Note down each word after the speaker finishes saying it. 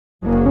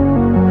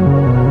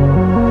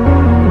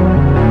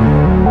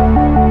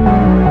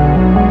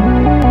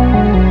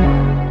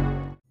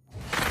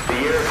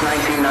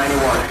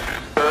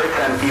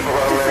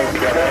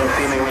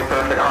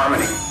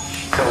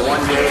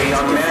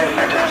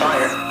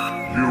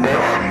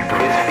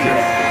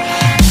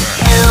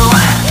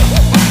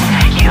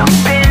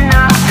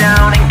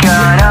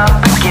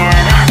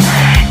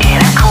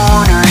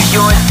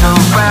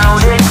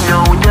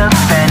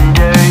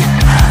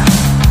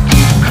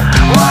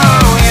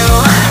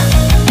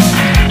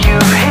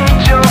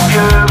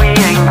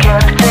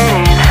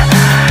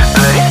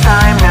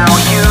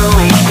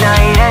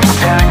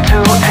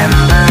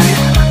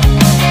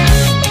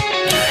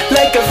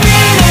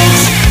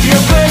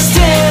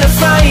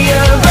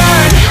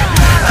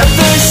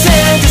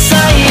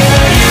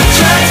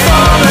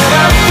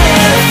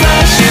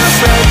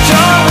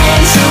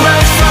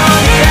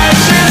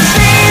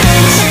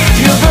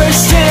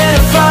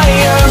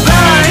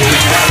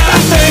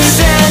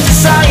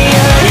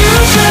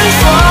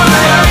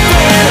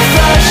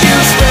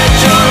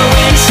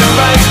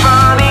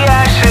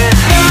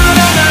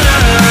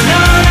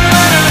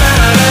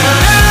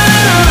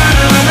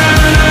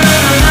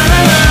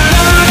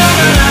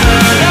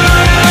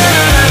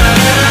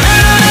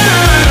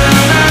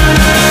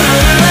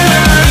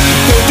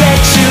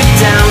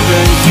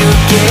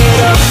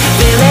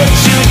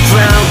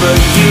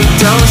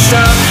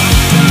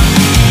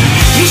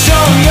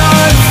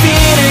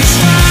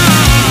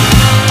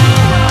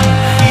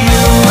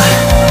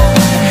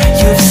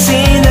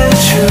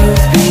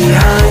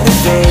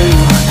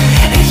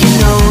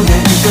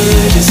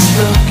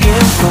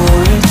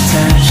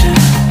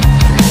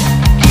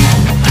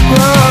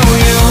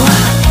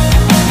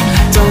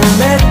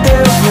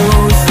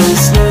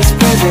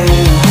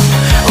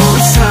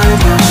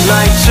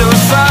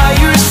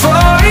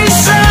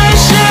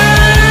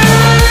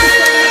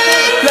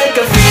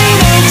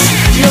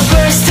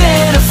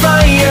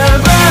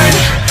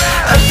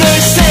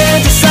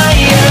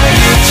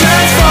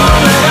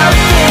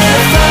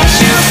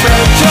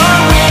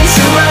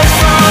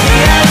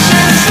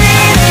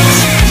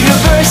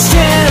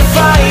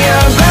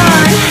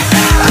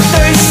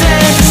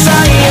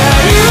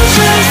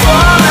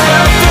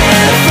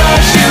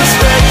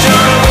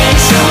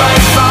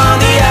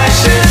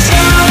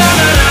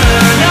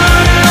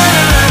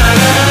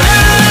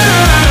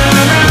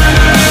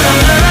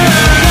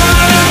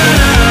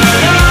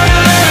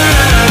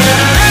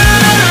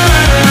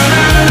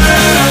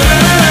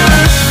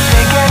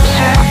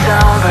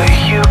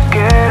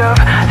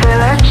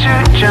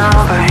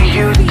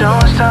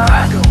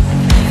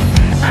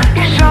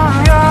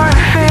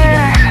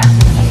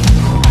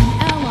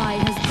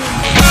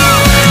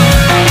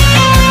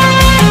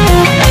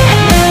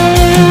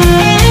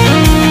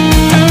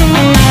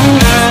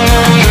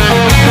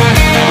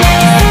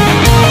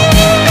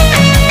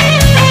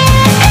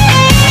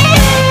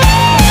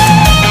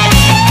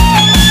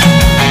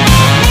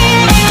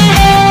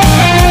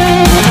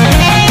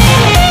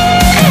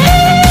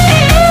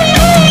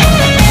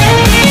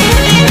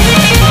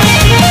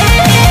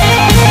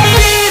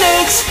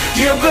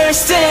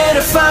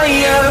a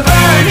fire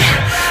burn,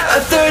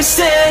 a thirst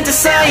and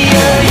desire.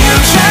 You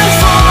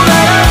transform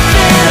right up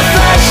in a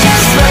flash, you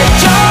spread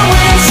your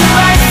wings and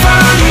rise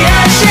from the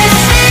ashes.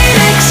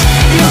 Phoenix,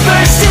 you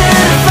burst in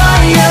a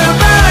fire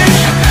burn,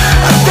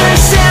 a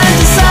thirst and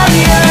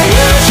desire.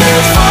 You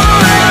transform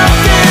right up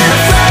in a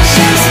flash,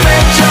 you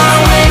spread your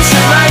wings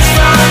and rise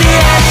from the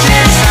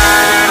ashes.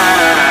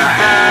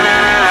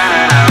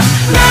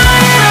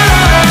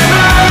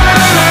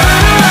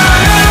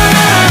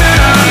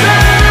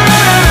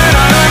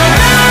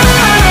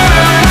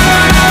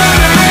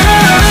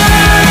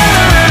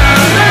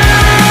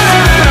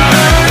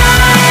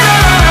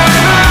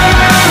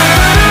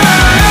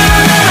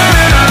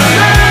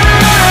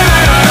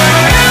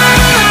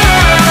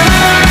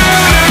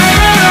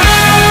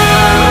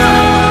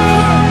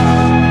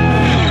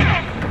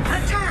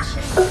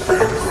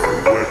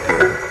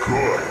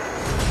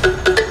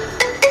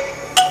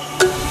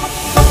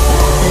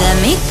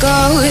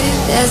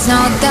 There's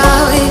no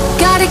doubt,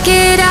 gotta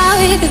get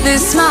out of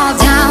this small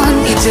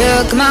town. You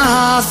took my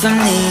heart from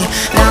me,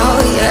 now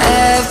you're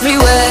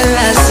everywhere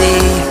I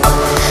see.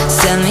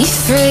 Set me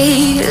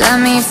free, let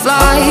me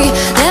fly,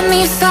 let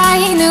me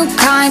find new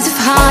kinds of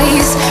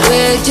highs.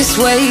 We're just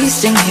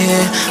wasting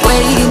here,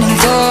 waiting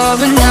for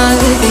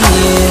another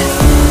year.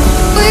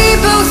 We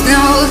both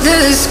know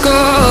the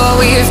score,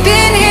 we've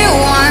been here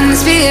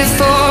once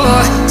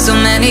before. So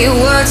many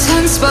words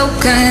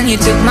unspoken, you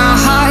took my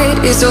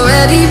heart, it's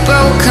already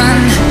broken.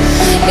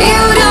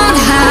 You don't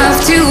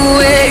have to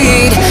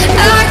wait,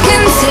 I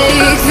can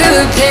take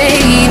the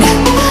pain.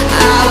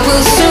 I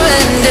will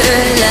surrender,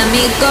 let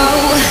me go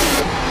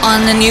on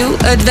a new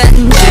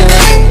adventure.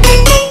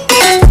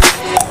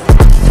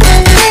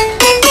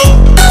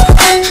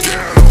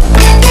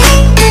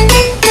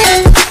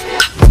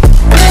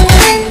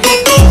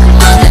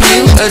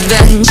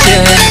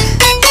 Adventure.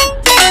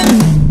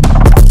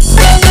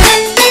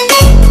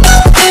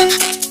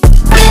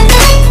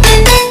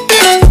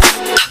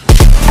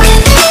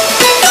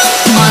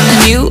 On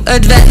a new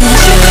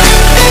adventure.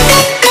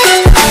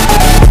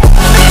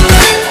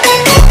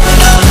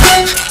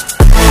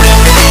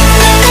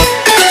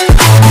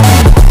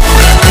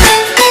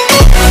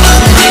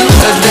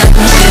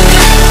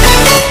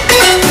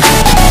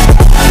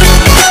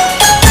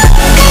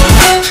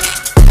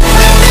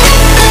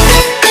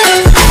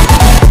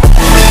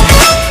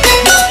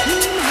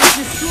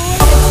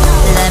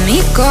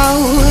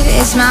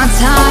 It's my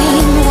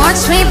time,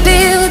 watch me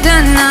build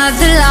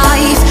another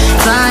life.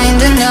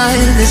 Find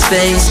another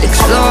space,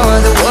 explore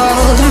the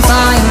world and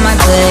find my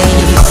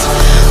place.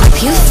 Hope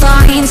you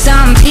find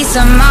some peace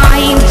of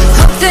mind,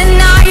 hope the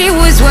night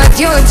was worth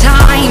your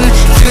time.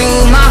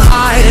 Threw my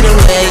heart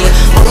away,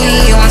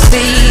 we won't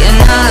see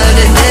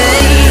another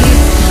day.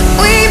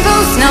 We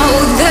both know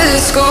the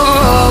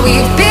score,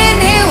 we've been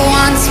here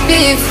once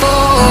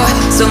before.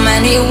 So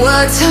many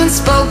words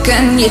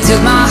unspoken, you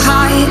took my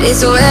heart,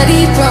 it's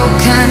already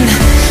broken.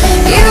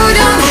 You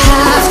don't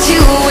have to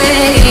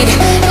wait,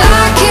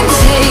 I can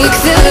take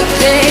the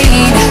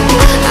pain.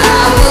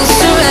 I will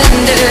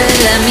surrender,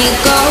 let me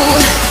go.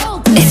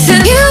 It's a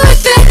new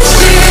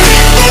adventure.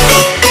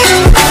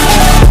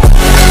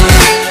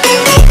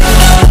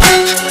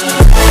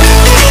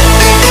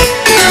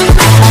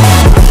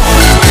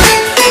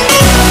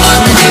 On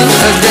a new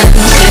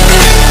adventure.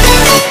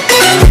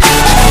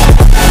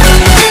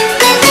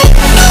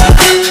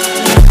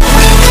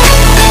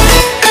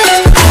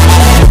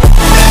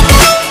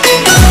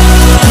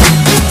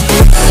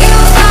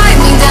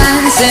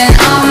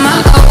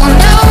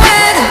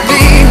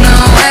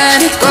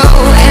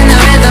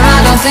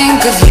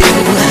 Think of you.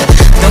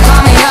 Don't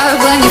call me up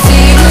when you're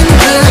feeling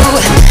blue.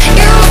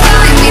 You'll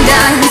find me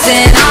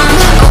dancing on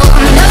my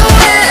own.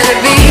 Nowhere to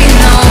be,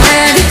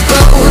 nowhere to go.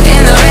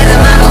 In the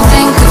rhythm I don't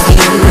think of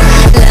you.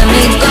 Let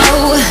me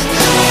go.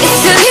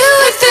 It's a new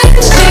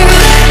adventure.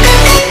 It's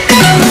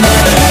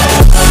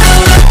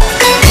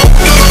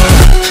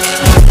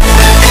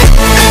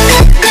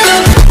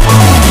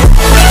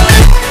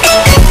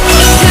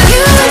a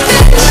new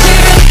adventure.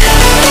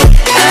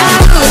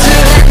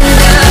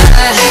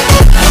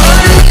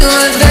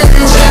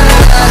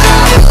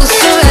 I will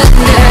surrender.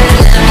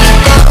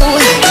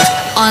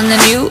 On a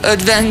new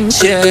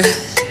adventure.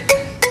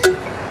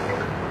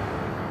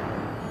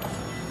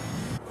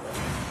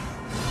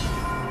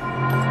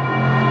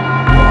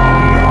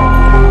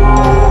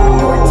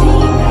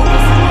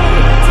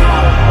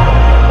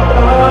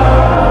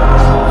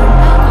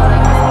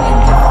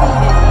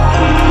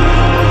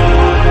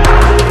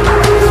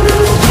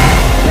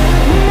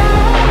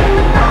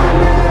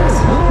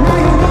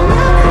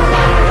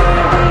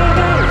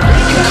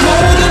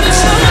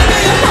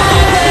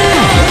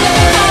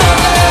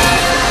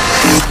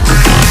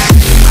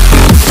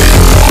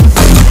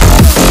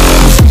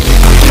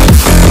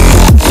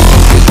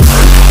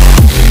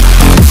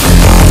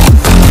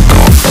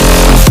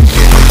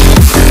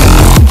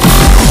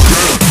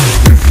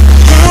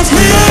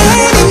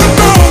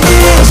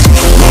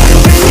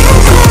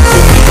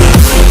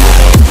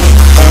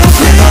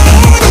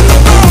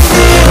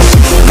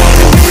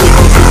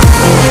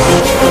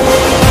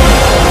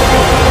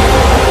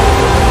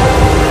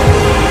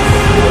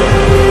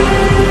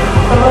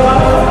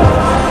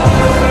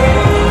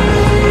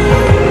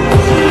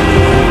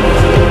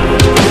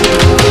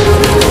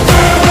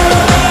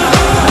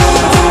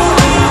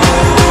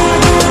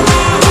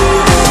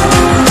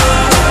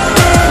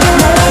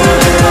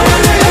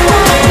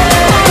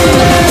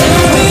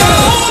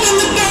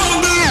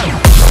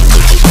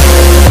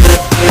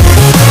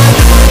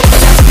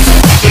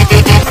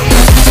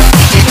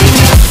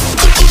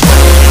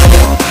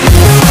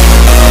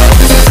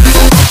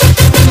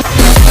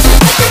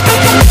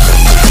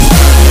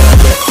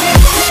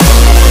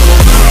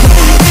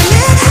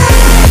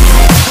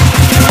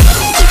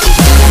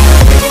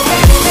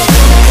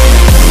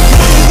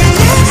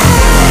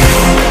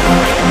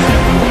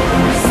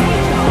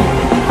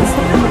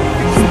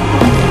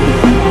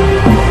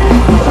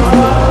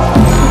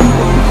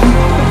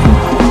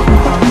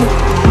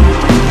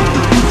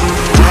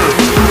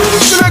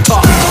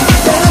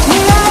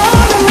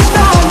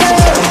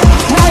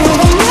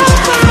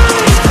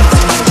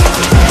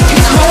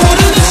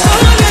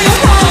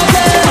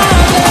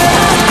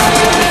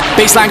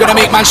 Bassline gonna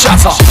make man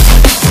shut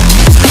up.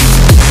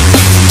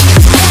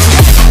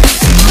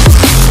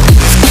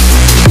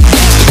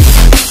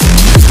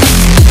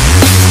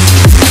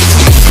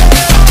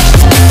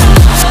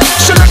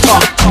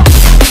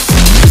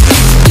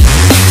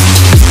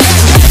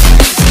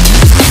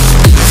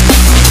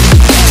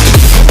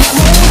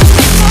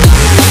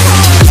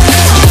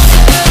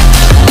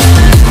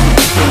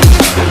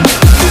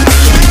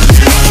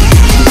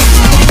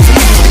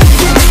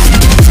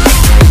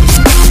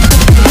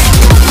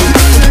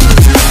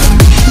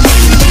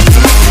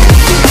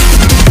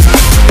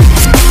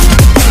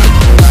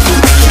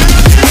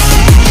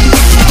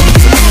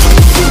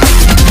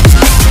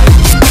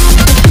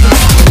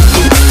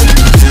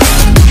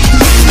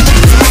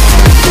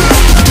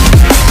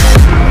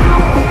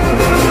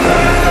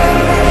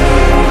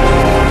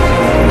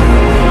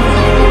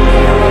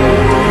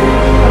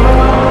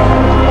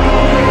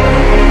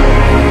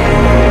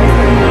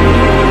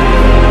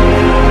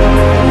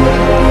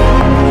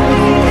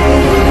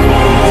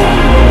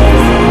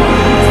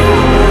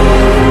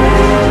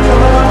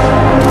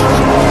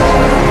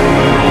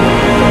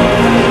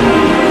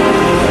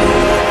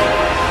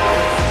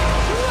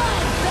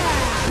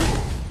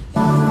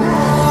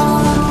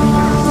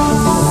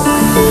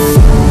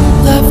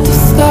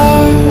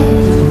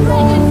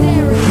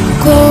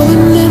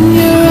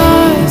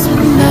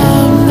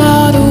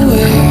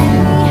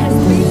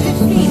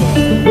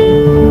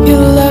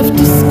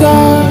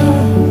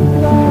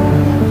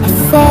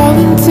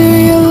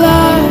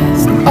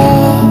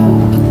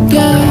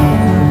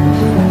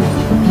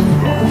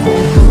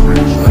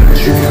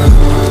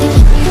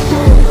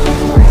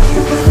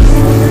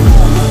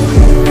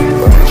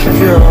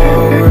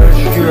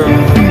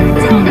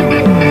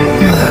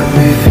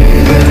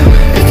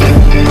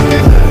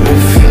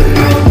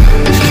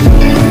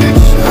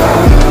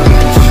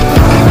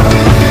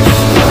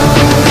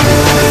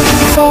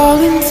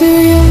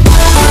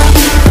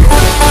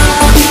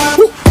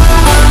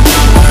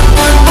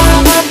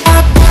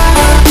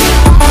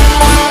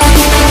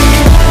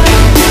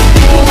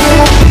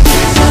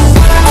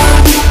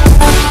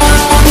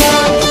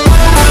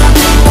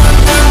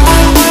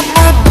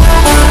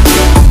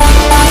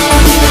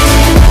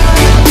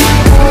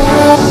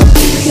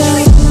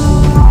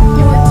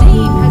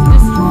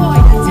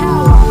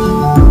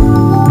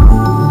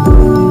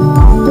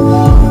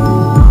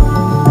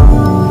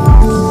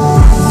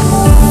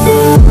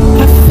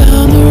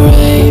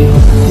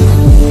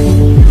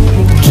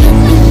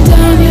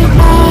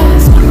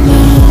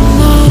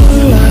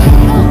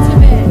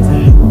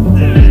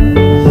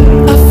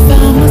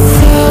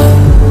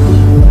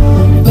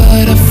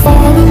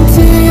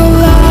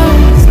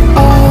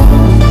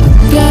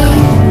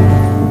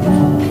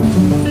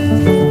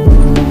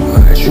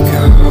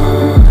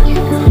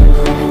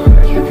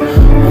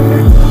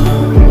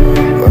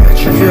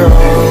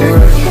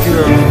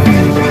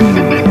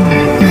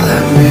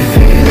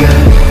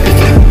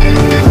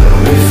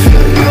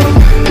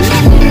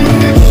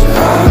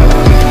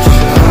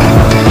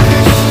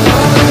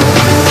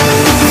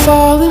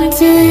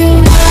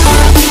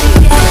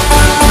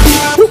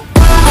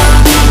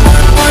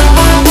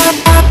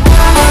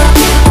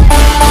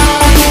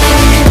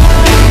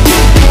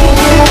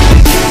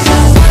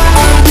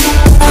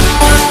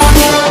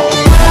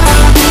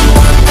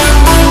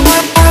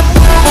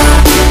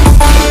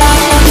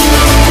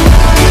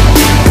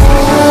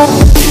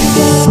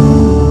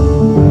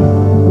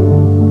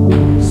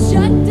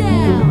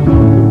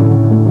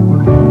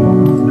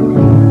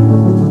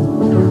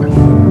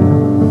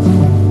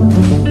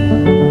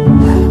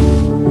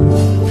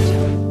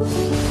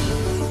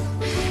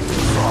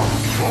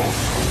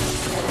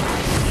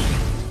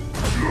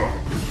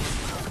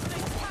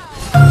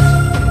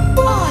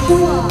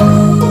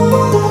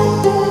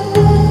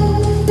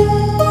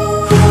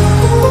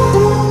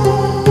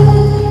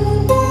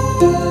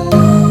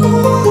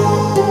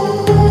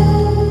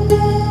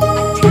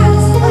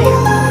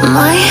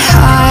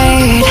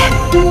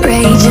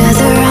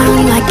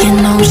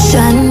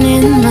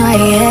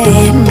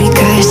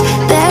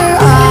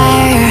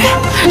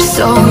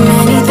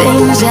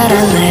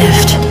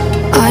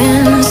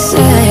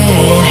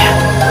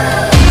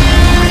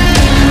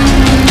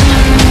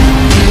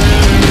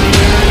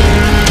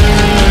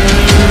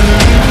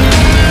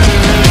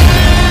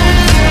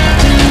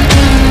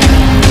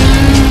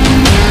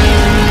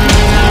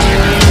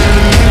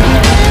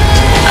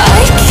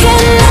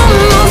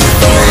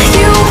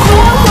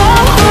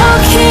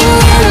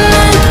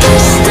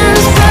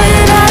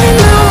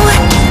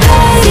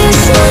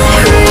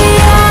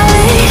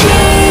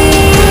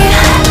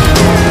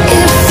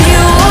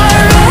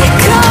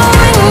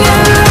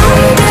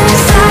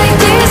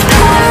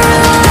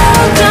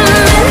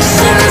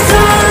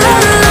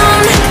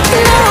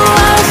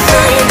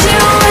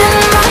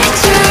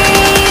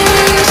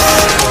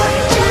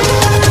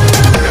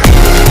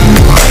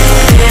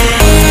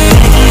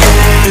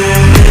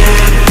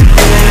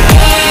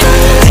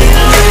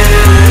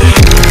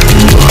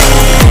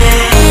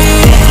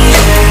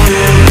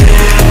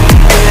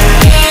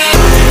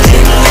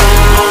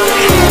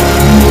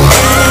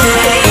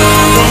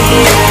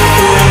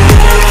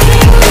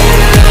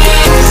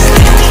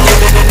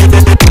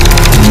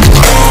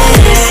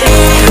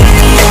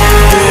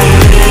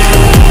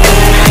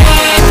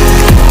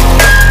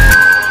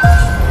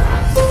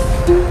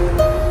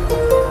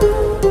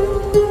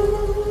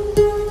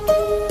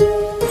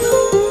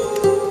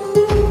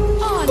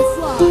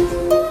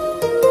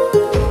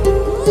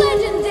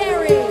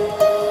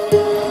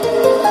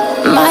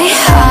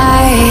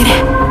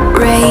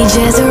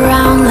 changes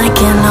around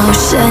like an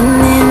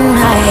ocean